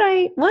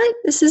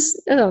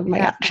 oh my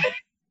God.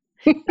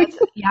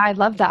 Yeah, I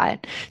love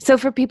that. So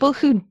for people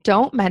who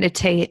don't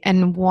meditate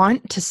and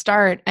want to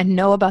start and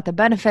know about the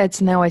benefits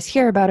and they always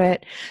hear about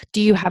it,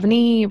 do you have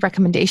any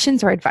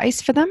recommendations or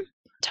advice for them?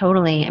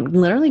 Totally.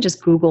 Literally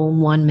just Google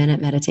 1-minute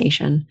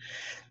meditation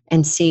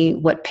and see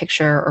what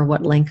picture or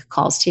what link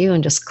calls to you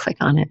and just click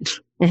on it.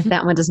 And if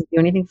that one doesn't do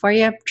anything for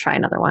you, try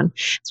another one.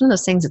 It's one of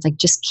those things that's like,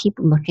 just keep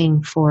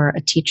looking for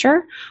a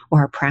teacher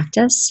or a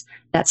practice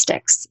that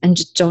sticks, and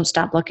just don't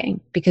stop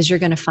looking, because you're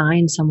going to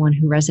find someone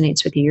who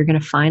resonates with you. You're going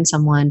to find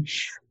someone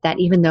that,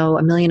 even though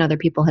a million other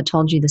people had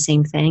told you the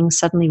same thing,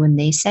 suddenly when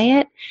they say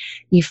it,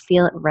 you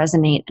feel it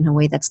resonate in a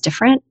way that's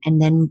different.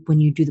 And then when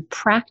you do the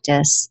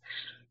practice,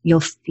 you'll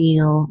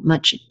feel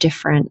much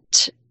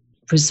different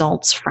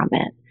results from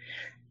it.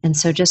 And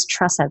so just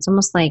trust that. It's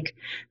almost like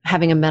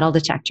having a metal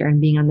detector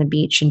and being on the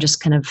beach and just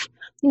kind of,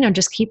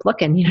 just keep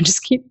looking,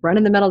 just keep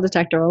running the metal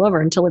detector all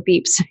over until it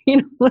beeps,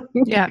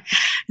 Yeah.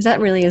 Because that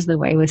really is the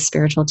way with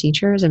spiritual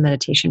teachers, and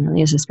meditation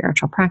really is a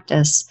spiritual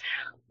practice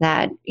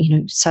that,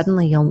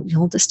 suddenly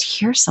you'll just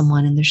hear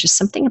someone and there's just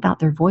something about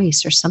their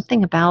voice or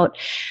something about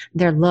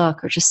their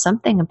look or just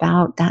something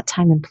about that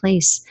time and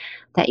place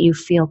that you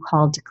feel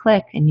called to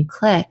click, and you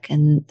click,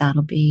 and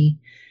that'll be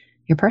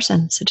your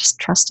person. So just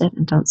trust it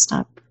and don't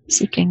stop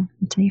seeking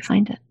until you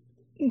find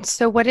it.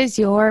 So what does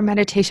your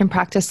meditation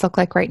practice look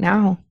like right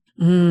now?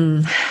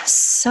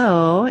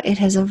 So it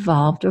has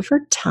evolved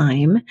over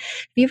time. Have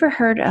you ever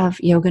heard of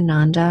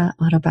Yogananda,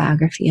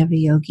 Autobiography of a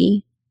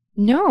Yogi?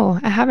 No,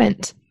 I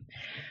haven't.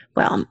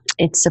 Well,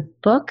 it's a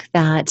book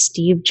that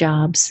Steve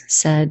Jobs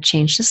said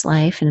changed his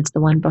life. And it's the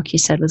one book he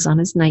said was on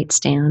his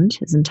nightstand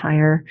his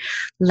entire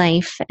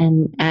life.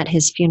 And at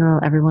his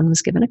funeral, everyone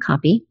was given a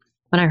copy.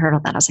 When I heard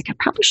all that, I was like, I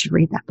probably should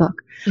read that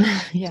book.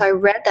 Yeah. So I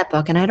read that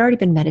book, and I'd already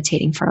been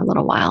meditating for a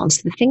little while. And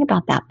so the thing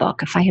about that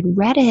book, if I had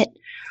read it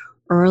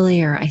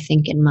earlier, I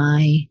think in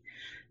my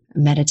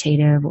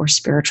meditative or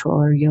spiritual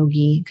or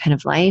yogi kind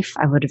of life,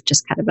 I would have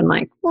just kind of been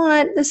like,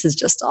 what? This is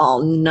just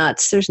all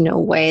nuts. There's no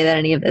way that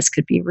any of this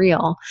could be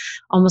real.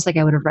 Almost like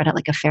I would have read it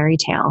like a fairy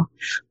tale.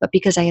 But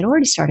because I had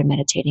already started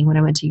meditating when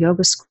I went to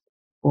yoga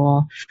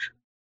school,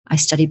 I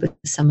studied with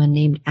someone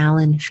named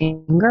Alan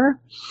Finger,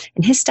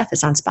 and his stuff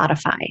is on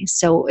Spotify.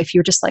 So if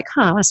you're just like,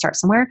 I want to start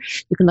somewhere,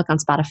 you can look on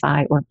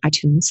Spotify or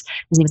iTunes.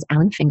 His name is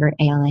Alan Finger,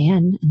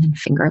 A-L-A-N, and then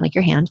finger like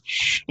your hand.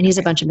 And he has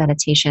a bunch of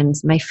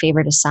meditations. My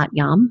favorite is Sat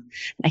Yam.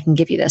 I can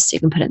give you this so you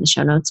can put it in the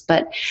show notes.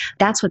 But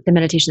that's what the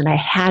meditation that I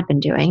had been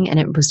doing, and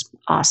it was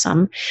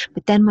awesome.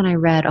 But then when I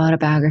read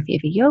Autobiography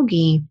of a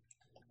Yogi,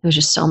 there was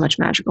just so much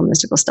magical,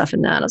 mystical stuff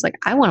in that. I was like,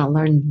 I want to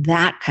learn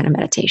that kind of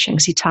meditation,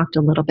 because he talked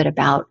a little bit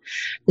about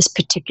this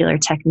particular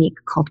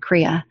technique called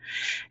Kriya.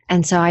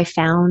 And so I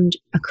found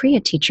a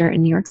Kriya teacher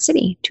in New York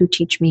City to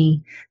teach me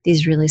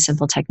these really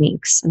simple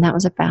techniques. And that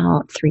was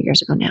about 3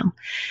 years ago now.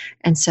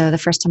 And so the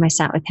first time I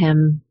sat with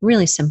him,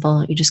 really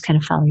simple. You just kind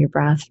of follow your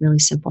breath, really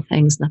simple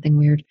things, nothing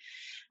weird.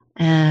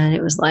 And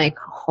it was like,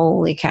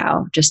 holy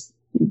cow, just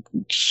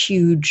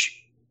huge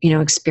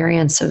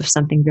experience of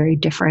something very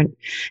different,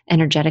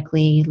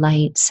 energetically,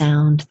 light,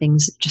 sound,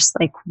 things just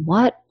like,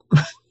 what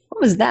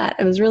was that?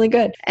 It was really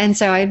good. And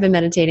so I've been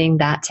meditating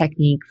that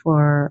technique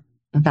for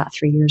about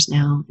 3 years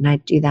now. And I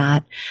do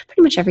that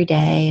pretty much every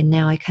day. And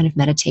now I kind of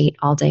meditate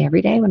all day,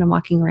 every day when I'm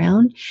walking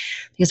around,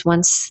 because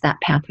once that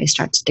pathway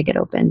starts to get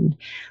open,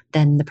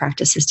 then the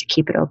practice is to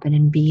keep it open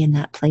and be in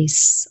that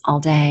place all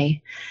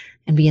day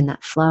and be in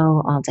that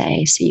flow all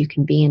day, so you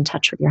can be in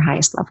touch with your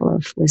highest level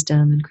of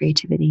wisdom and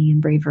creativity and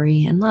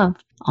bravery and love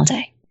all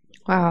day.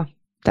 Wow.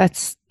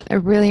 That's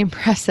really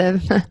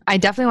impressive. I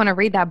definitely want to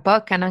read that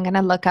book, and I'm going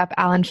to look up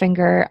Alan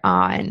Finger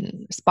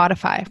on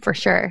Spotify for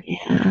sure.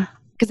 Yeah.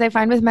 Because I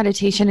find with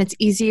meditation, it's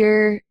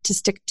easier to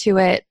stick to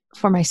it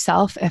for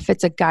myself if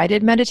it's a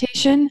guided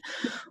meditation.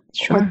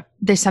 Sure. Or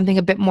there's something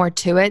a bit more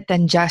to it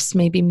than just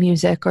maybe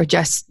music or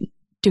just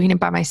doing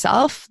it by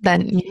myself.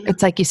 Then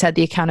it's like you said,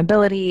 the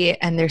accountability,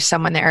 and there's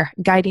someone there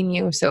guiding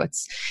you. So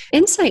it's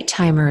Insight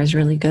Timer is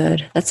really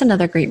good. That's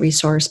another great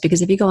resource,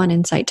 because if you go on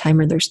Insight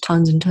Timer, there's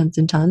tons and tons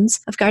and tons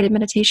of guided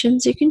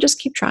meditations. You can just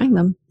keep trying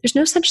them. There's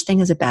no such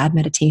thing as a bad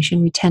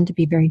meditation. We tend to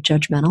be very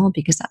judgmental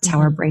because that's how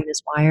our brain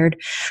is wired,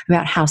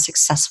 about how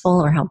successful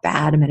or how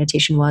bad a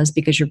meditation was,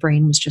 because your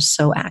brain was just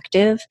so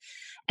active.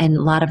 And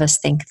a lot of us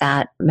think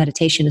that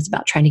meditation is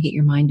about trying to get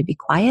your mind to be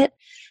quiet.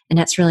 And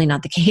that's really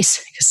not the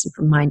case, because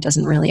your mind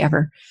doesn't really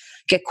ever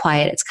get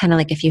quiet. It's kind of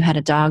like if you had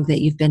a dog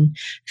that you've been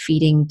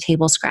feeding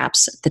table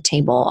scraps at the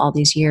table all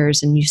these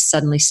years, and you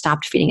suddenly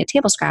stopped feeding it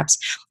table scraps,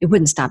 it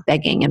wouldn't stop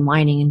begging and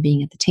whining and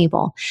being at the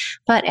table.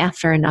 But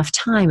after enough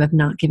time of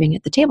not giving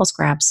it the table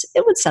scraps,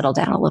 it would settle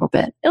down a little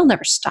bit. It'll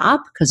never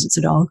stop because it's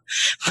a dog.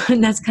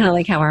 And that's kind of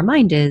like how our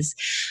mind is.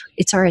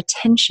 It's our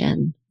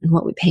attention and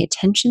what we pay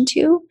attention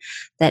to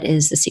that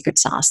is the secret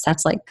sauce.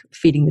 That's like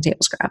feeding the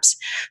table scraps.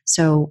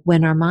 So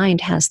when our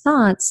mind has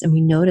thoughts and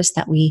we notice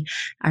that we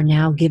are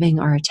now giving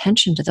our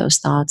attention to those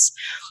thoughts,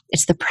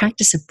 it's the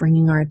practice of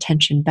bringing our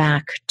attention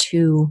back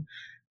to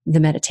the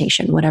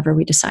meditation, whatever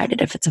we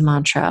decided, if it's a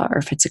mantra or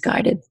if it's a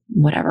guided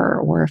whatever,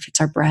 or if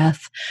it's our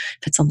breath,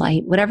 if it's a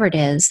light, whatever it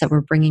is that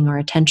we're bringing our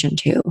attention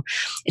to.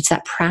 It's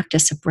that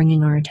practice of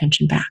bringing our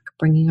attention back,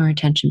 bringing our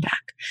attention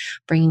back,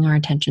 bringing our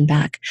attention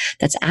back.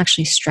 That's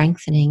actually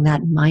strengthening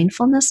that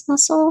mindfulness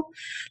muscle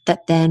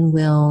that then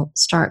will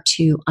start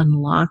to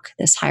unlock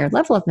this higher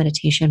level of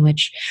meditation,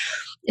 which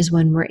is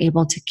when we're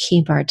able to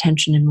keep our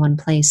attention in one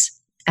place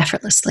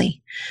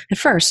effortlessly. At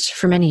first,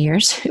 for many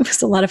years, it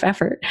was a lot of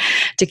effort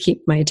to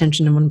keep my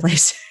attention in one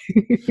place.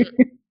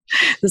 It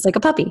was like a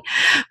puppy.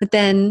 But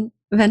then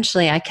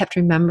eventually I kept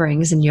remembering,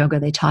 because in yoga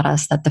they taught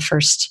us that the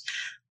first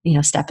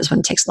step is when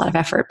it takes a lot of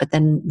effort, but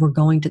then we're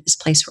going to this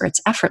place where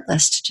it's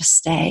effortless to just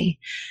stay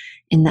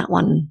in that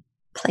one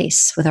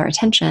place with our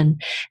attention.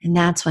 And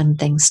that's when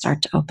things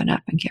start to open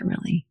up and get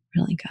really,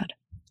 really good.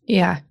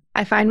 Yeah.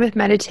 I find with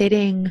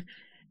meditating,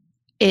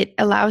 it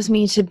allows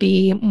me to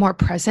be more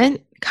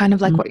present, kind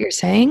of like what you're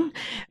saying.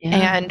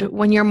 Yeah. And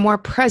when you're more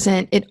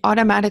present, it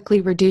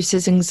automatically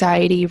reduces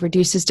anxiety,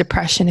 reduces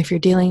depression if you're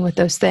dealing with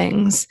those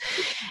things.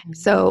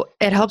 So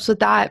it helps with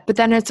that. But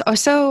then it's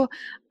also,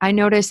 I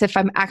notice if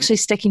I'm actually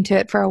sticking to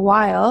it for a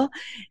while,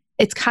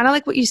 it's kind of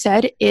like what you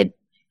said, it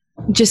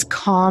just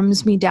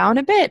calms me down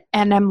a bit,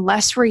 and I'm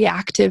less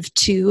reactive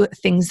to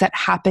things that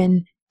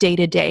happen day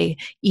to day,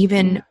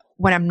 even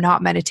when I'm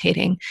not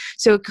meditating.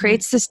 So it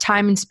creates this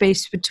time and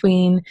space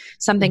between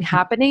something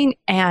happening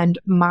and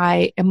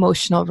my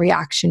emotional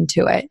reaction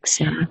to it.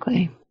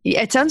 Exactly.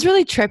 It sounds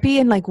really trippy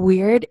and like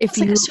weird. It's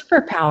like a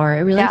superpower.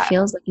 It really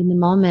feels like in the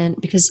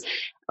moment, because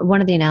one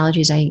of the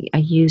analogies I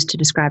use to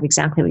describe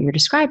exactly what you're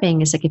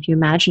describing is like if you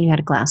imagine you had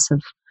a glass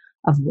of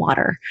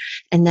water,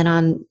 and then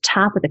on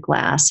top of the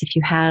glass, if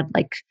you had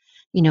like,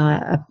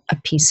 a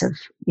piece of,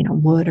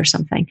 wood or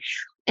something,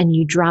 and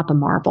you drop a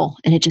marble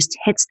and it just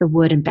hits the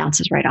wood and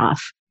bounces right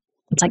off.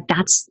 It's like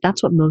that's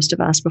what most of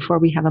us, before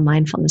we have a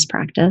mindfulness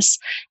practice,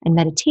 and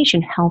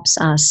meditation helps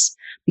us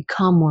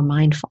become more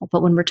mindful.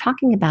 But when we're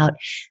talking about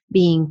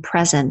being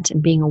present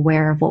and being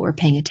aware of what we're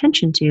paying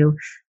attention to,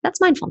 that's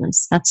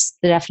mindfulness. That's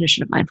the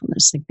definition of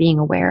mindfulness, like being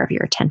aware of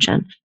your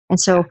attention. And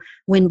so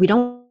when we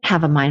don't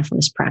have a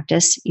mindfulness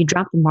practice, you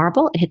drop the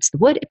marble, it hits the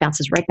wood, it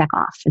bounces right back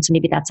off. And so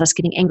maybe that's us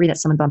getting angry that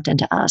someone bumped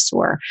into us,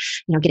 or,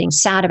 getting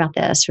sad about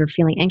this, or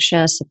feeling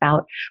anxious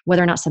about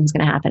whether or not something's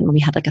going to happen when we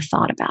had like a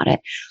thought about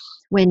it.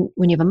 When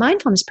you have a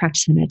mindfulness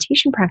practice and a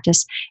meditation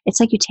practice, it's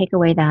like you take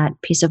away that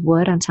piece of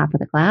wood on top of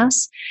the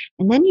glass,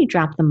 and then you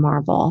drop the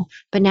marble.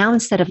 But now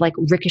instead of like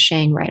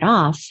ricocheting right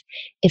off,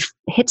 it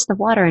hits the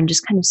water and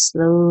just kind of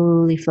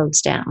slowly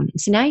floats down.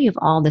 So now you have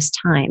all this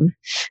time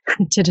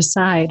to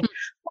decide,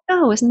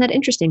 oh, isn't that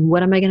interesting?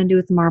 What am I going to do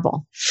with the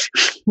marble?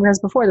 Whereas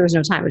before there was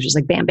no time. It was just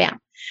like bam, bam.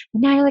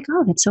 And now you're like,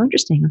 oh, that's so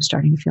interesting. I'm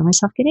starting to feel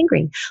myself get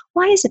angry.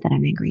 Why is it that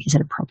I'm angry? Is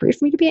it appropriate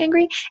for me to be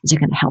angry? Is it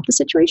going to help the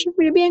situation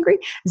for me to be angry?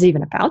 Is it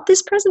even about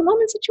this present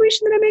moment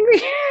situation that I'm angry?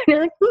 And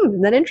you're like,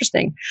 isn't that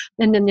interesting?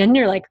 And then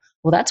you're like,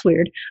 well, that's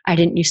weird. I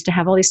didn't used to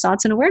have all these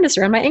thoughts and awareness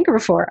around my anger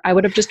before. I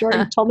would have just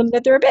already told them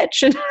that they're a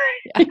bitch. And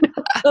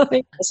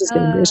this is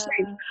going to be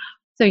strange.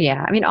 So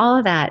yeah, all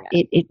of that,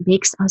 it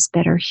makes us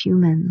better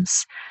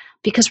humans.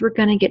 Because we're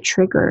going to get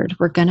triggered.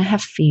 We're going to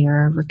have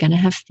fear. We're going to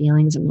have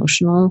feelings,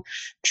 emotional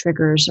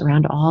triggers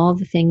around all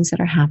the things that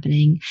are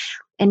happening.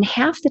 And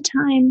half the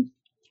time,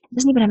 It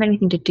doesn't even have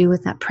anything to do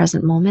with that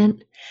present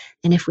moment.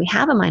 And if we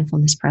have a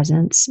mindfulness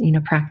presence,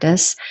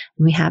 practice,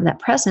 and we have that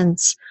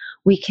presence,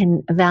 we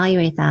can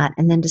evaluate that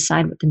and then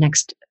decide what the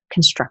next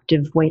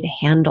constructive way to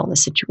handle the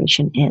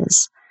situation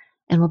is.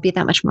 And we'll be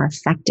that much more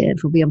effective.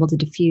 We'll be able to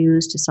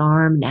diffuse,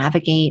 disarm,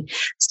 navigate,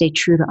 stay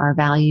true to our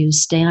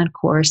values, stay on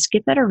course,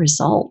 get better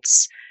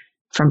results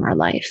from our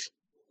life.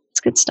 It's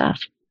good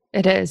stuff.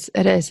 It is.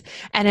 It is.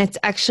 And it's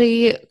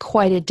actually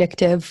quite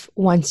addictive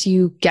once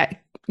you get,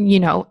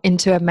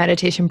 into a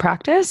meditation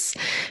practice,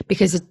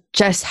 because it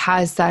just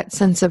has that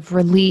sense of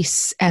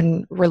release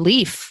and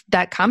relief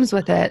that comes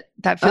with it.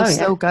 That feels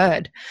so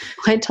good.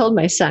 I told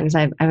my sons,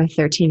 I have a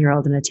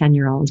 13-year-old and a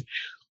 10-year-old.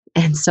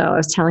 And so I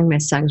was telling my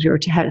sons, we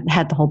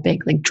had the whole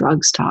big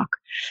drugs talk.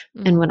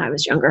 Mm-hmm. And when I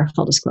was younger,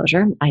 full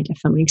disclosure, I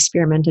definitely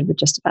experimented with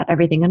just about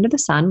everything under the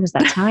sun, because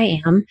that's how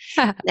I am.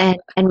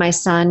 and my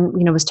son,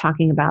 was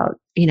talking about,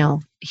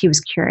 he was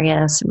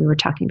curious, and we were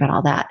talking about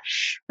all that.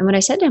 And what I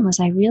said to him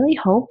was, I really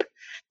hope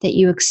that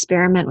you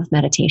experiment with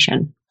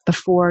meditation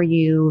before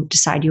you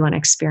decide you want to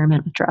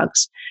experiment with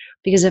drugs.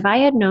 Because if I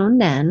had known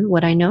then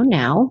what I know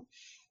now,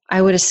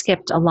 I would have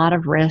skipped a lot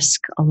of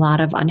risk, a lot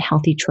of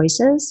unhealthy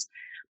choices,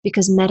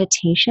 because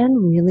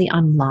meditation really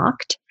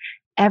unlocked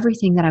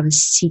everything that I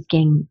was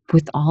seeking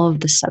with all of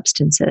the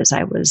substances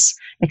I was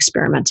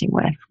experimenting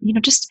with.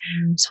 Just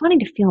wanting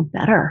to feel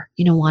better,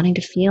 wanting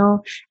to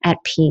feel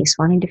at peace,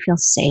 wanting to feel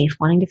safe,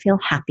 wanting to feel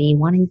happy,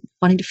 wanting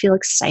to feel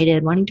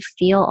excited, wanting to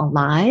feel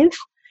alive,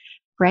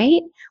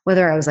 right?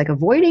 Whether I was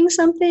avoiding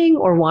something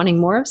or wanting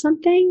more of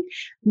something,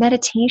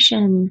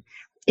 meditation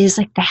is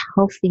the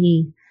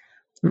healthy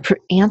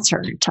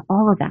answer to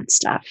all of that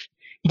stuff.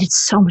 And it's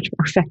so much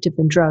more effective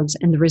than drugs.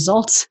 And the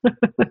results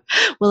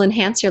will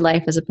enhance your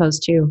life as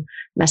opposed to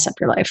mess up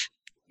your life.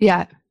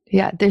 Yeah.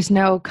 Yeah. There's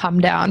no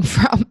come down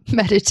from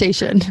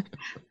meditation.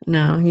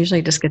 No, usually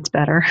it just gets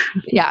better.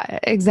 Yeah,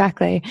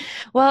 exactly.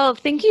 Well,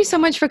 thank you so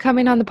much for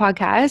coming on the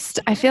podcast.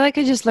 I feel like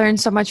I just learned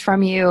so much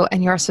from you,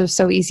 and you're also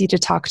so easy to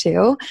talk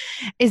to.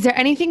 Is there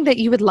anything that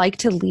you would like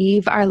to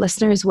leave our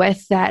listeners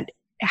with that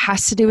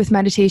has to do with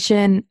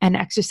meditation and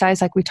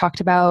exercise, like we talked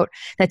about,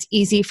 that's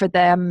easy for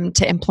them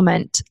to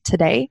implement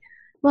today?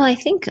 Well, I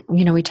think,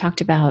 we talked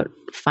about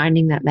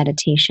finding that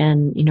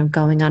meditation,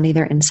 going on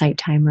either Insight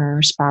Timer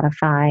or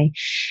Spotify,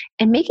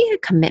 and making a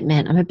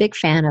commitment. I'm a big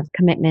fan of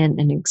commitment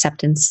and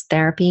acceptance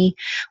therapy,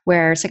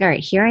 where it's all right,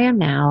 here I am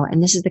now,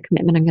 and this is the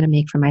commitment I'm going to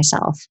make for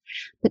myself.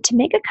 But to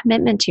make a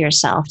commitment to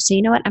yourself, so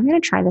you know what, I'm going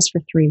to try this for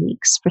 3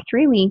 weeks. For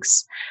 3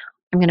 weeks,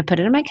 I'm going to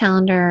put it in my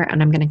calendar,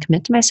 and I'm going to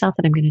commit to myself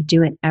that I'm going to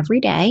do it every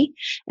day.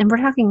 And we're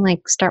talking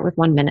start with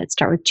 1 minute,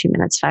 start with 2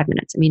 minutes, 5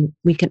 minutes. I mean,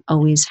 we can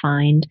always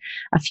find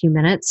a few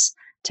minutes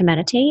to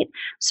meditate.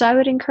 So I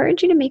would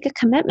encourage you to make a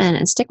commitment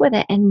and stick with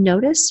it and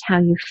notice how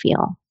you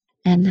feel.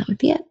 And that would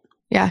be it.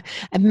 Yeah.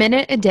 A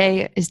minute a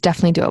day is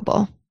definitely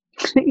doable.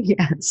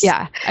 Yes.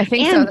 Yeah. I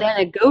think and so. Then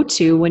a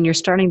go-to when you're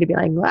starting to be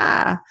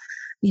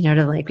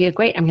to be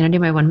great, I'm going to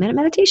do my 1 minute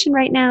meditation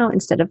right now,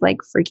 instead of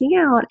freaking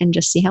out, and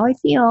just see how I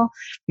feel.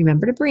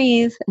 Remember to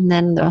breathe. And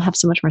then they'll have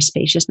so much more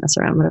spaciousness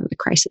around whatever the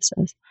crisis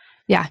is.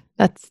 Yeah,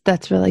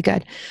 that's really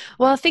good.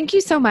 Well, thank you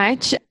so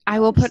much. I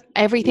will put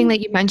everything that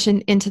you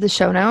mentioned into the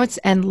show notes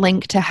and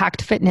link to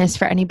Hacked Fitness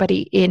for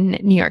anybody in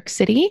New York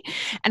City.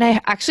 And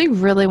I actually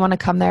really want to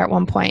come there at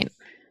one point.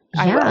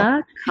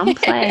 Yeah, come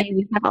play.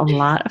 We have a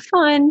lot of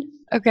fun.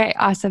 Okay,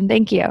 awesome.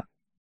 Thank you.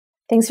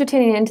 Thanks for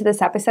tuning into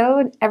this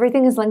episode.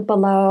 Everything is linked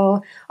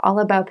below, all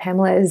about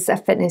Pamela's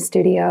fitness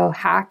studio,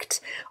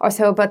 Hacked,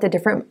 also about the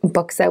different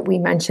books that we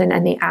mentioned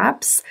and the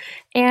apps,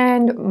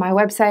 and my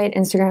website,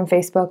 Instagram,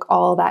 Facebook,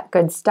 all that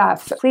good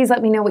stuff. Please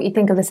let me know what you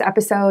think of this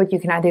episode. You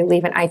can either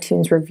leave an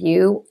iTunes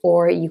review,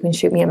 or you can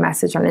shoot me a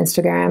message on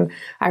Instagram.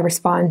 I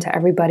respond to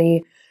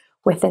everybody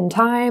within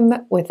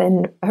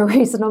a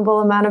reasonable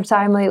amount of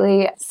time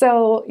lately.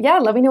 So yeah,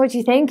 let me know what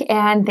you think,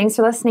 and thanks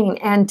for listening,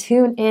 and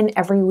tune in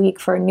every week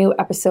for a new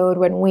episode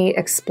when we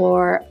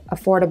explore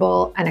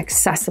affordable and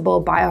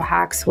accessible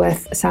biohacks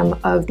with some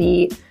of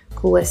the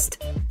coolest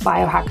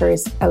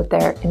biohackers out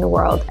there in the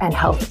world and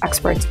health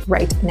experts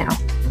right now.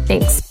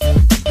 Thanks.